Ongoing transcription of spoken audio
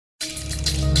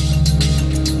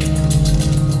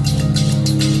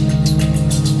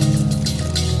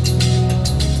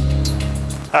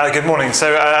Good morning.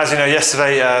 So, as you know,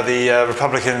 yesterday the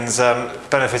Republicans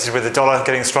benefited with the dollar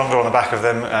getting stronger on the back of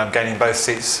them gaining both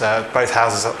seats, both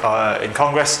houses in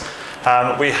Congress.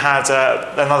 We had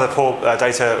another poor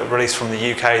data released from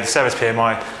the UK. The service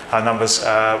PMI numbers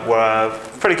were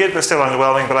pretty good, but still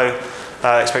underwhelming, below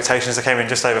expectations. They came in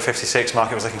just over 56.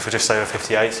 Market was looking for just over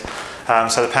 58.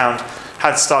 So the pound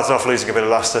had started off losing a bit of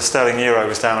luster. Sterling euro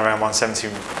was down around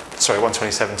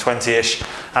 127.20-ish,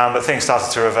 but things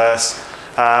started to reverse.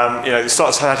 The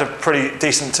stocks had a pretty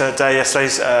decent day yesterday.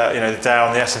 The Dow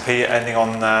and the S&P ending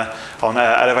on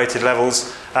elevated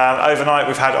levels. Overnight,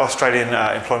 we've had Australian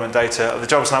employment data. The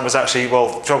jobs numbers actually,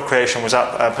 job creation was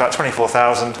up about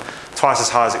 24,000, twice as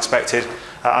high as expected.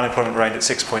 Unemployment rate at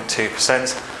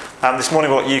 6.2%. This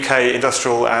morning we've got UK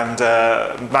industrial and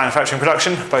manufacturing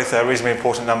production, both reasonably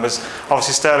important numbers.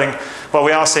 Obviously sterling,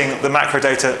 we are seeing the macro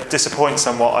data disappoint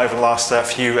somewhat over the last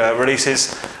few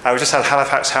releases. We just had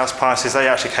Halifax house prices. They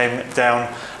actually came down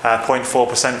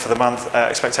 0.4% for the month.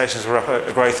 Expectations were up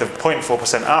a growth of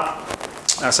 0.4% up.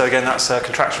 So again, that's a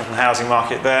contraction from the housing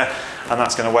market there, and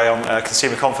that's going to weigh on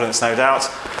consumer confidence, no doubt.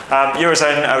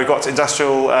 Eurozone, we've got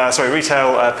retail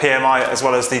PMI as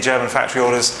well as the German factory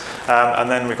orders, and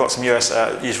then we've got some US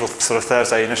usual sort of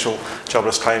Thursday initial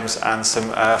jobless claims and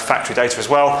some factory data as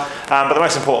well. But the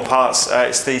most important parts,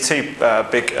 it's the two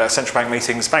big central bank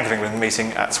meetings, Bank of England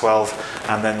meeting at 12,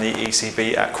 and then the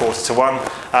ECB at 1:15.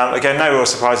 Again, no real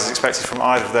surprises expected from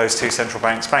either of those two central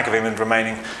banks. Bank of England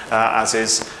remaining as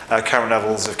is, current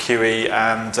levels of QE,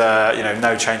 and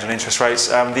no change on interest rates.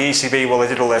 The ECB, they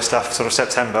did all their stuff sort of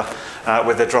September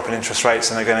with their drop in interest rates,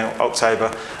 and again in October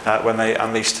when they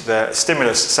unleashed their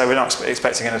stimulus. So we're not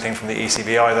expecting anything from the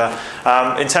ECB either.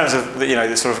 In terms of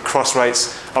the sort of cross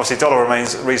rates, obviously dollar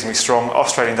remains reasonably strong.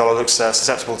 Australian dollar looks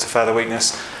susceptible to further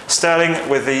weakness. Sterling,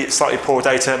 with the slightly poor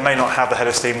data, may not have the head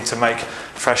of steam to make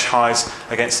fresh highs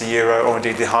against the euro or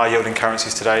indeed the high yielding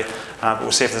currencies today. But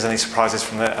we'll see if there's any surprises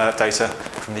from the data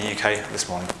from the UK this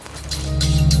morning.